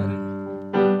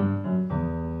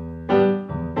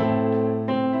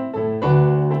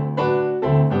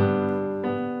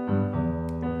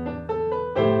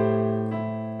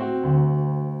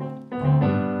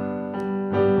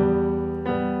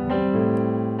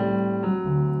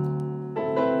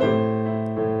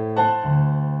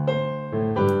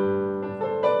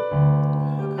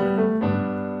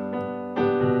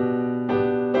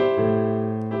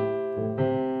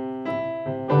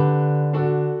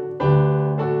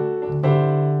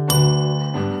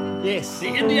 The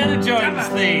Indiana Jones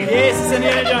theme. Yes, it's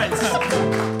Indiana Jones.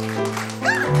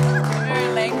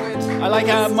 Very language. I like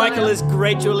how Michael is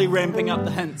gradually ramping up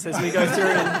the hints as we go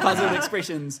through puzzled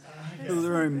expressions through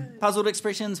the room. Puzzled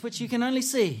expressions which you can only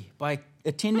see by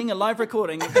attending a live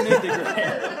recording of the Nerd Degree.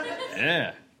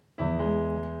 Yeah.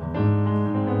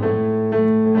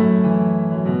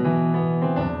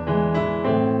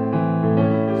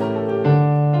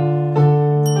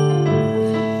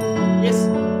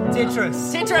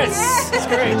 Tetris. That's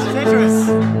correct. Tetris.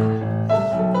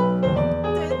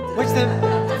 Which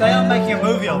they are making a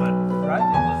movie of it,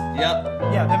 right? Yep.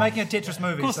 Yeah, they're making a Tetris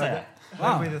movie. Of course so they are.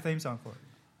 that'll be the theme song for it.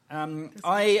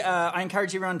 I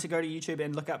encourage everyone to go to YouTube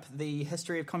and look up the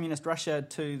history of communist Russia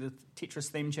to the Tetris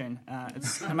theme tune.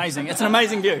 It's amazing. It's an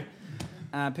amazing view.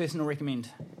 Personal recommend.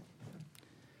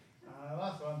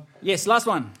 Last one. Yes, last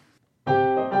one.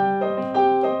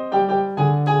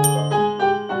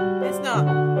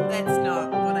 That's not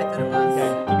what I thought it was.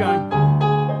 Okay, keep going.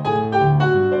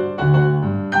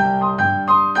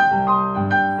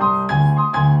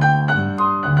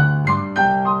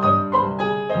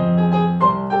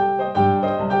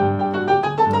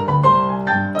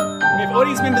 We have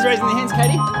audience members raising their hands.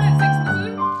 Katie? Is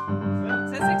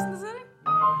that Sex and the City?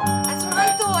 That's what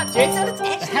I thought. Jeff? So it's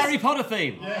actually Harry Potter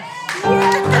theme.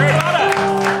 Harry Potter.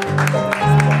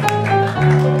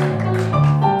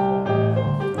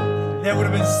 That would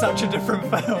have been such a different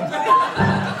film.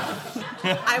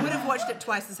 I would have watched it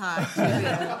twice as hard.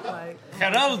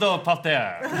 Geraldo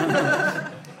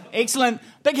Potter. Excellent.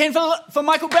 Big hand for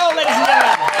Michael Bell, ladies and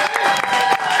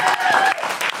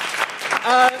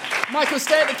gentlemen. Michael,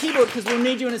 stay at the keyboard because we'll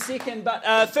need you in a second. But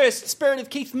first, Spirit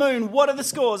of Keith Moon, what are the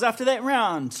scores after that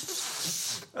round?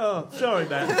 Oh, sorry,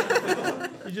 man.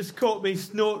 You just caught me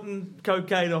snorting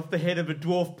cocaine off the head of a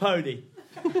dwarf pony.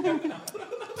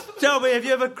 Tell me, have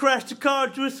you ever crashed a car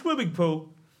into a swimming pool?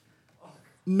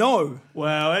 No.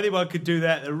 Well, anyone could do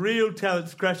that. The real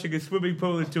talent's crashing a swimming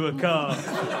pool into a car.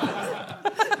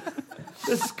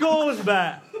 The scores,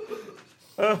 Matt.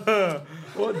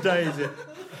 What day is it?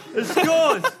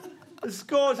 The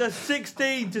scores are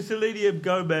 16 to Selenium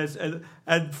Gomez and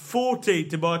 14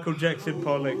 to Michael Jackson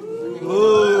Pollock.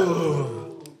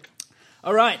 Ooh.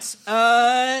 All right.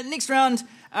 Next round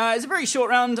is a very short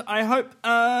round, I hope.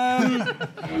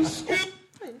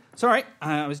 Sorry,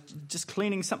 I was just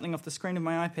cleaning something off the screen of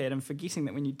my iPad and forgetting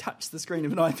that when you touch the screen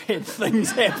of an iPad,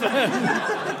 things happen.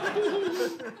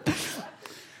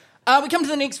 We come to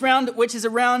the next round, which is a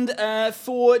round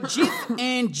for Jeff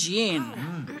and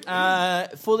Jen.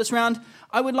 For this round,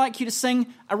 I would like you to sing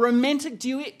a romantic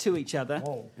duet to each other.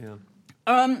 Oh. Yeah.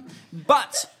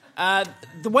 But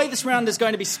the way this round is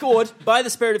going to be scored by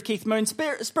the Spirit of Keith Moon.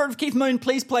 Spirit of Keith Moon,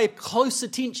 please pay close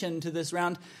attention to this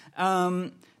round.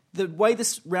 The way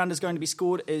this round is going to be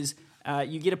scored is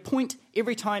you get a point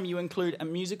every time you include a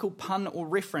musical pun or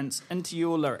reference into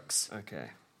your lyrics. Okay.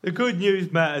 The good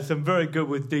news, Matt, is I'm very good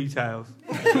with details.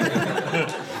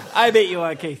 I bet you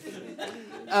are, Keith.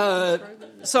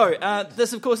 So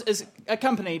this, of course, is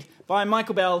accompanied by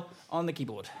Michael Bell on the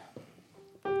keyboard.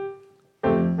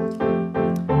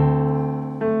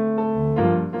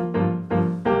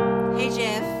 Hey,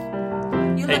 Jeff.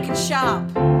 You're looking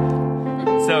sharp.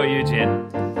 So are you, Jen.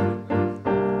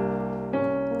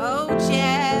 Oh,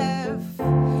 Jeff,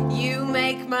 you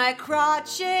make my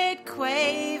crotchet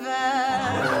quaver.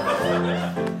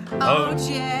 Oh,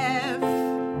 Jeff.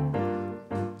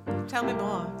 Tell me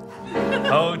more.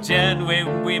 Oh, Jen,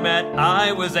 when we met,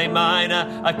 I was a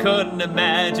minor. I couldn't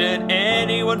imagine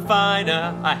anyone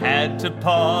finer. I had to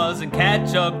pause and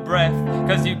catch your breath,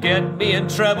 'cause you get me in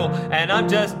trouble, and I'm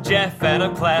just Jeff and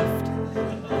I'm cleft.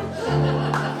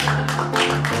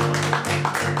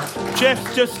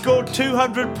 Jeff's just scored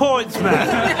 200 points, Matt.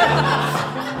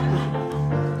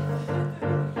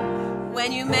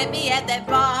 When you met me at that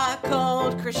bar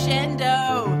called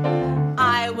Crescendo,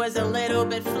 I was a little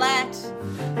bit flat,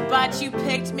 but you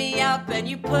picked me up and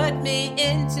you put me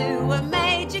into a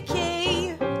major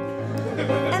key.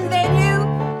 And then you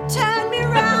turned me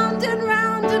round and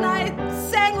round, and I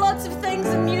sang lots of things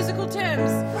in musical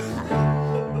terms.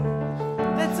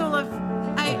 That's all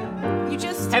you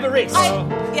just... Have a rest.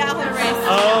 Yeah, I'll have a rest.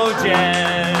 Oh,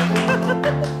 Jen,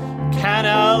 can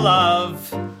our love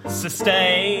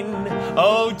sustain?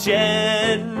 Oh,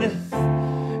 Jen,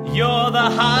 you're the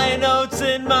high notes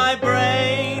in my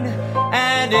brain.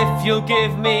 And if you'll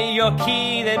give me your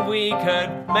key, then we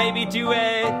could maybe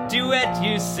duet,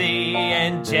 you see.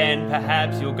 And Jen,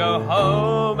 perhaps you'll go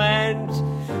home and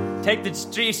take the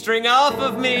G-string off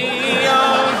of me.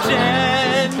 Oh,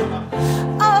 Jen.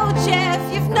 Oh, Jeff,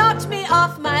 you've knocked me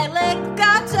off my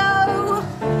legato.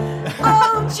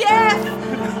 Oh, Jeff,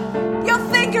 your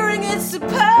fingering is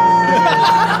superb.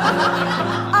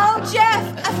 Oh, Jeff,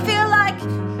 I feel like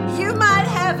you might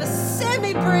have a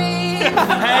semi-breathe. Hey,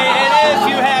 and if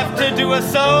you have to do a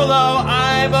solo,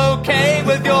 I'm okay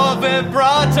with your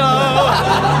vibrato.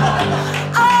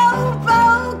 Oh,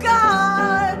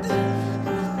 Bogart,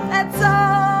 that's all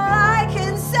I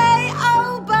can say.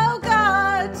 Oh,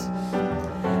 Bogart,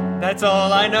 That's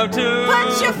all I know too.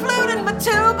 put your flute in my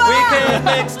tuba. We can We'll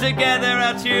mix together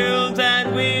our tunes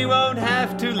and we won't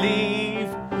have to leave.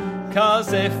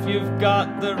 'Cause if you've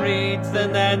got the reeds,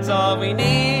 then that's all we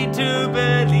need to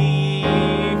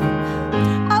believe.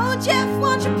 Oh, Jeff,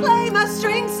 won't you play my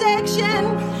string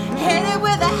section? Hit it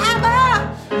with a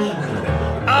hammer.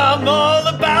 I'm all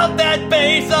about that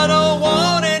bass, I don't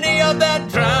want any of that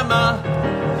drama.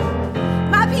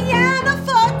 My piano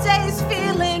forte is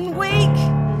feeling weak.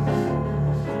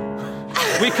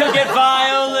 We could get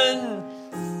violins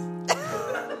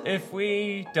if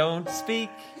we don't speak.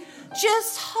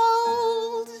 Just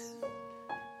hold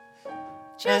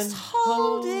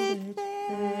it there.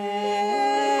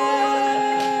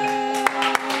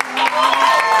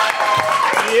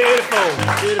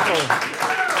 Beautiful.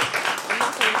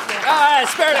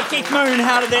 Spirit of Keith Moon,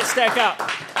 how did that stack up?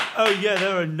 Oh, yeah,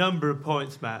 there are a number of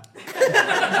points, Matt.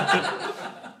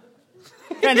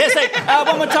 Fantastic.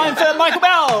 One more time for Michael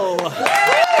Bell.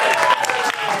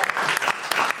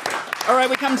 All right,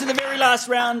 we come to the very last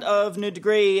round of Nerd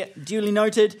Degree, duly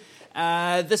noted.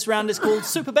 This round is called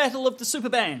Super Battle of the Super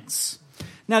Bands.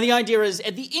 Now, the idea is,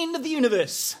 at the end of the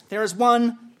universe, there is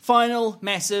one final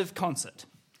massive concert.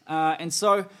 And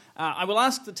so I will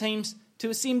ask the teams to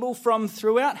assemble from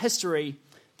throughout history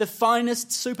the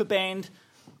finest super band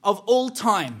of all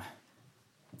time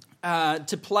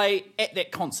to play at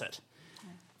that concert.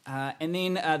 And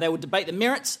then they will debate the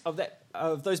merits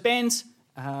of those bands.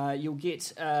 You'll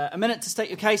get a minute to state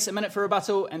your case, a minute for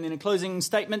rebuttal, and then a closing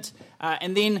statement.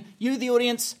 And then you, the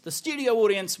audience, the studio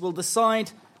audience, will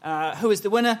decide who is the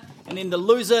winner, and then the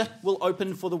loser will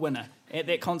open for the winner at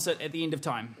that concert at the end of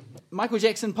time. Michael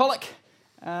Jackson Pollock,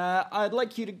 I'd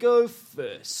like you to go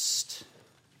first.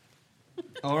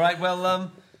 All right,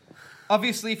 well,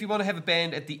 obviously, if you want to have a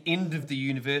band at the end of the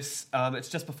universe, it's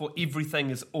just before everything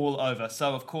is all over.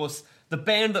 So, of course, the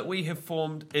band that we have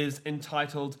formed is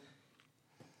entitled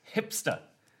Hipster,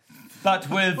 but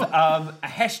with a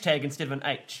hashtag instead of an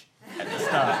H at the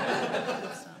start.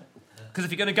 Because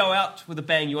if you're going to go out with a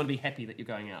bang, you want to be happy that you're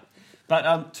going out.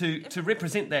 But to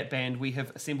represent that band, we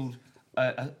have assembled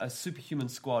a superhuman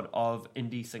squad of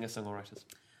indie singer-songwriters.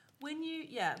 When you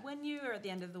are at the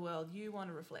end of the world, you want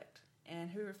to reflect.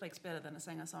 And who reflects better than a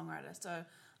singer-songwriter? So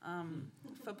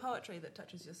for poetry that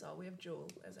touches your soul, we have Jewel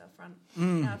as our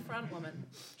front woman.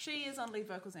 She is on lead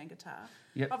vocals and guitar.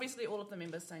 Yep. Obviously, all of the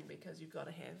members sing because you've got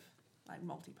to have like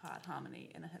multi-part harmony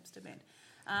in a hipster band.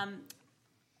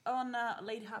 On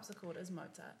lead harpsichord is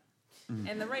Mozart.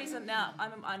 And the reason now,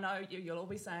 I know you'll all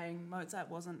be saying Mozart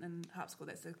wasn't in harpsichord,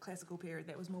 that's the classical period,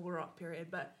 that was more Baroque period,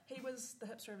 but he was the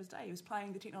hipster of his day. He was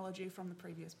playing the technology from the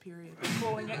previous period,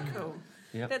 calling it cool.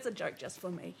 Yep. That's a joke just for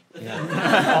me.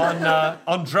 Yeah.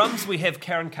 On drums, we have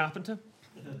Karen Carpenter.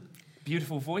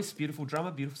 Beautiful voice, beautiful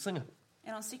drummer, beautiful singer.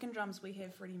 And on second drums, we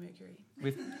have Freddie Mercury.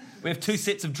 We have two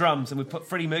sets of drums, and we put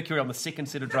Freddie Mercury on the second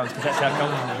set of drums because that's how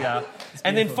comfortable we are.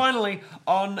 And then finally,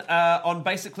 on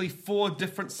basically 4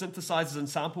 different synthesizers and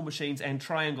sample machines and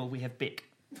triangle, we have Beck.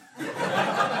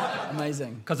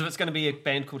 Amazing. Because if it's going to be a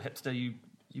band called Hipster, you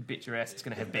bet your ass it's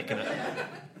going to have Beck in it.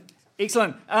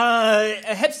 Excellent. A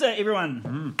hipster,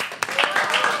 everyone.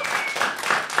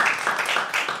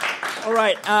 All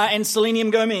right, and Selenium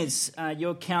Gomez,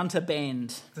 your counter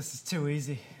band. This is too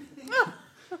easy.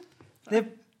 They've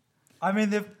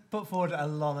put forward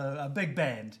a big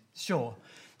band, sure,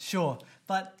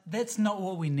 but that's not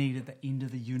what we need at the end of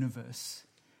the universe.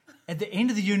 At the end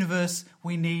of the universe,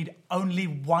 we need only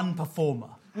one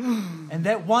performer, and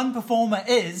that one performer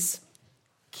is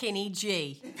Kenny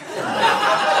G.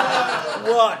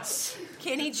 What?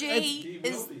 Kenny G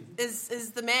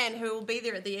is the man who will be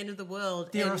there at the end of the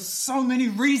world. There are so many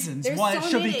reasons why it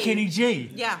should be Kenny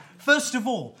G. Yeah. First of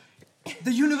all,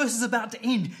 the universe is about to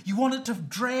end. You want it to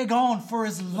drag on for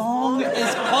as long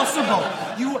as possible.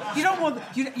 You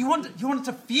want it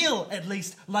to feel at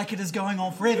least like it is going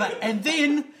on forever, and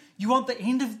then you want the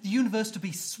end of the universe to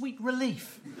be sweet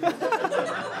relief.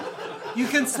 You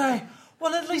can say,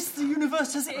 well, at least the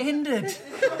universe has ended.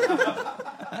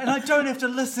 And I don't have to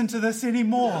listen to this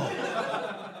anymore.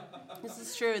 This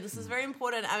is true. This is very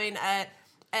important. I mean,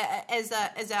 as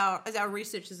our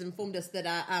research has informed us that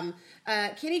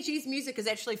Kenny G's music is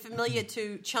actually familiar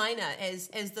to China as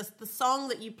the song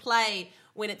that you play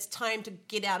when it's time to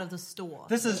get out of the store.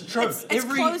 This is true. It's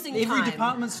closing time. Every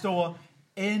department store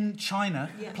in China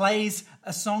plays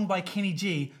a song by Kenny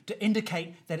G to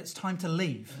indicate that it's time to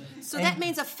leave. So that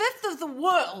means a fifth of the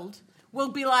world will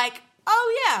be like,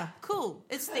 oh yeah, cool,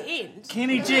 it's the end.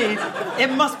 Kenny G,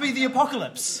 it must be the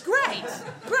apocalypse. Great,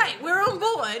 we're on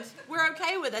board, we're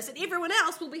okay with this, and everyone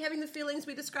else will be having the feelings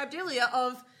we described earlier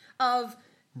of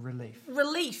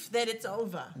Relief that it's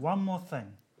over. One more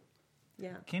thing.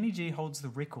 Yeah. Kenny G holds the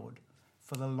record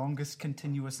for the longest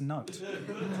continuous note.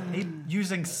 He,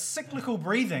 using cyclical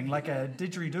breathing like a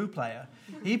didgeridoo player,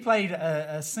 he played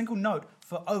a single note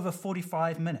for over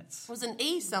 45 minutes. It was an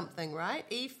E something, right?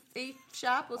 E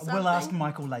sharp or something? We'll ask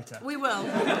Michael later. We will.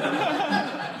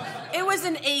 It was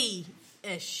an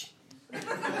E-ish.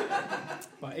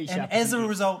 And as a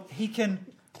result, he can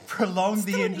prolong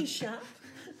the end. E sharp.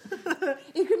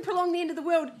 He can prolong the end of the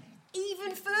world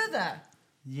even further.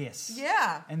 Yes.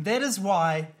 Yeah. And that is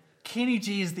why Kenny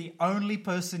G is the only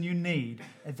person you need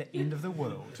at the end of the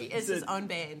world. He is his own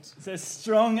band. It's a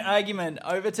strong argument.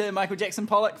 Over to Michael Jackson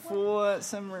Pollock for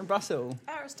some rebuttal.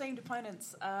 Our esteemed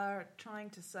opponents are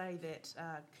trying to say that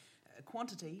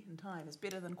quantity in time is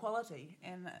better than quality,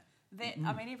 and that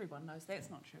I mean everyone knows that's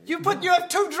not true. You have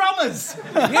two drummers.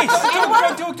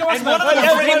 Yes. Talk to us And one about of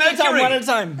them, Freddie Mercury. One at a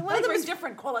time. One of them is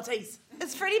different qualities.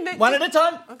 It's Freddie Mercury. One at a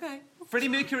time. Okay. Freddie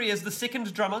Mercury is the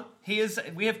second drummer.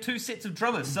 We have two sets of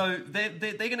drummers, so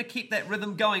they're going to keep that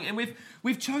rhythm going. And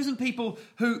we've chosen people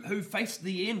who faced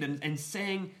the end and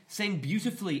sang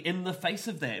beautifully in the face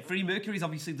of that. Freddie Mercury's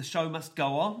obviously The Show Must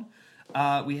Go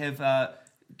On. We have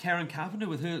Karen Carpenter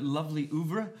with her lovely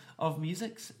oeuvre of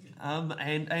musics,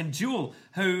 and Jewel,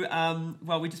 who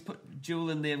we just put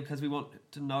Jewel in there because we want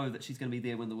to know that she's going to be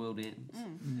there when the world ends.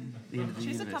 The end of the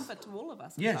She's universe. a comfort to all of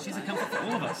us. Yeah, she's a comfort for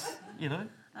all of us. You know.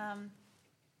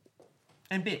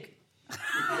 And Beck.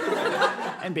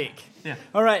 And Beck. Yeah.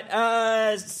 All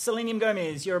right, Selenium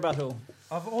Gomez, your rebuttal.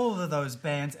 Of all of those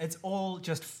bands, it's all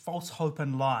just false hope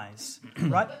and lies,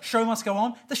 right? Show must go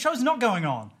on. The show's not going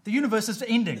on. The universe is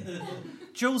ending.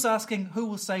 Jules asking, who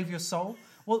will save your soul?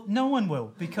 Well, no one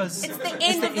will, because It's the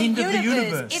end of the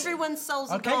universe. Everyone's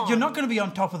souls are Okay, gone. you're not going to be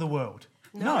on top of the world.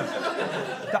 No.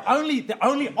 The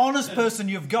only honest person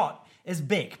you've got is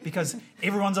Beck, because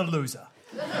everyone's a loser.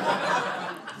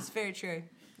 It's very true.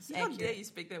 It's How dare accurate. you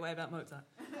speak that way about Mozart?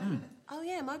 Oh,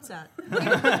 yeah, Mozart.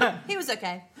 He was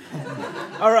okay.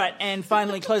 All right, and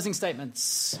finally, closing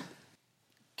statements.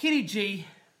 Kenny G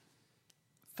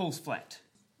falls flat.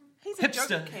 He's a Hipster.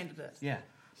 Joker candidate. Yeah.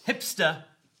 Hipster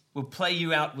will play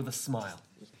you out with a smile.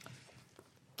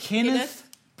 Kenneth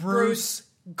Bruce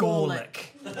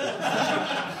Gorlick.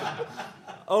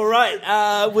 All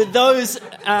right, with those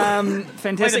Wait a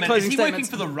fantastic minute, closing is he working statements.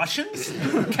 for the Russians?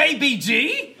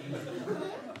 KBG?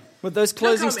 With those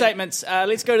closing comment. statements,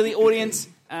 let's go to the audience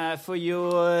for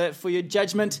your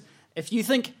judgment. If you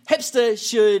think Hipster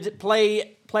should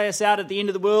play us out at the end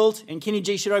of the world and Kenny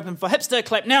G should open for Hipster,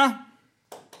 clap now.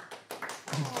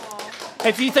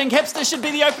 If you think Hipster should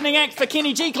be the opening act for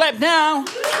Kenny G, clap now.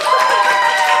 It's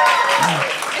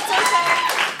okay.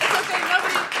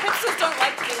 Nobody hipsters don't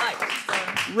like to be liked.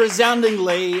 So.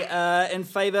 Resoundingly in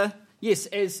favour. Yes,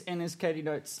 as Katie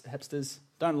notes, hipsters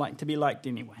don't like to be liked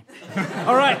anyway.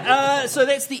 All right, so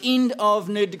that's the end of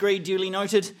Nerd Degree, duly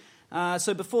noted.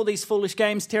 So before these foolish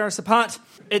games tear us apart,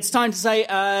 it's time to say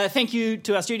thank you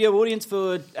to our studio audience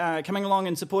for coming along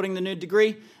and supporting the Nerd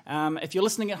Degree. If you're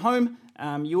listening at home,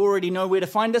 you already know where to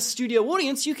find us. Studio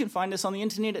audience, you can find us on the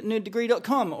internet at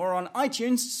nerddegree.com or on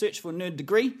iTunes, search for Nerd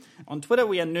Degree. On Twitter,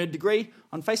 we are Nerd Degree.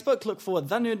 On Facebook, look for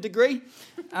The Nerd Degree.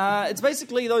 It's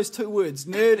basically those two words,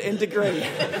 nerd and degree,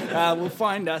 will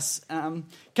find us. Come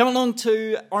along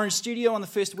to Orange Studio on the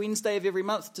first Wednesday of every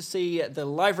month to see the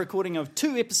live recording of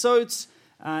 2 episodes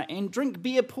and drink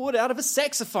beer poured out of a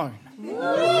saxophone. You've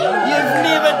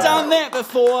never done that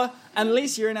before,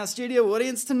 unless you're in our studio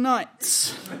audience tonight.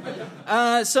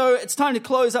 So it's time to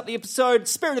close up the episode.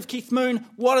 Spirit of Keith Moon,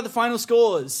 what are the final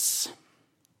scores?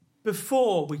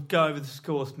 Before we go over the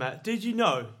scores, Matt, did you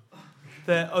know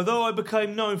that although I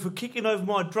became known for kicking over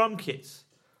my drum kits,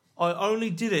 I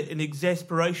only did it in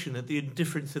exasperation at the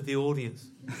indifference of the audience?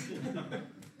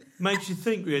 Makes you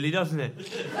think, really, doesn't it?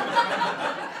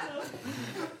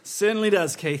 Certainly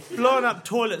does, Keith. Blowing up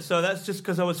toilets, though, that's just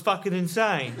because I was fucking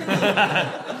insane.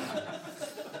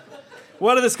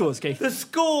 What are the scores, Keith? The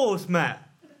scores, Matt.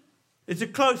 It's a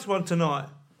close one tonight,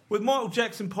 with Michael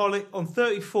Jackson Pollock on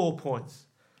 34 points.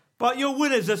 But your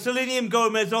winners are Selenium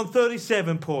Gomez on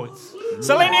 37 points.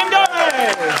 Selenium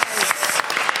Gomez!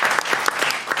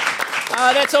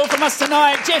 That's all from us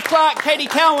tonight. Jeff Clark, Katie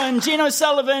Cowan, Jen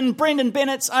O'Sullivan, Brendon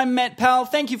Bennetts. I'm Matt Powell.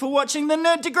 Thank you for watching The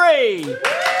Nerd Degree.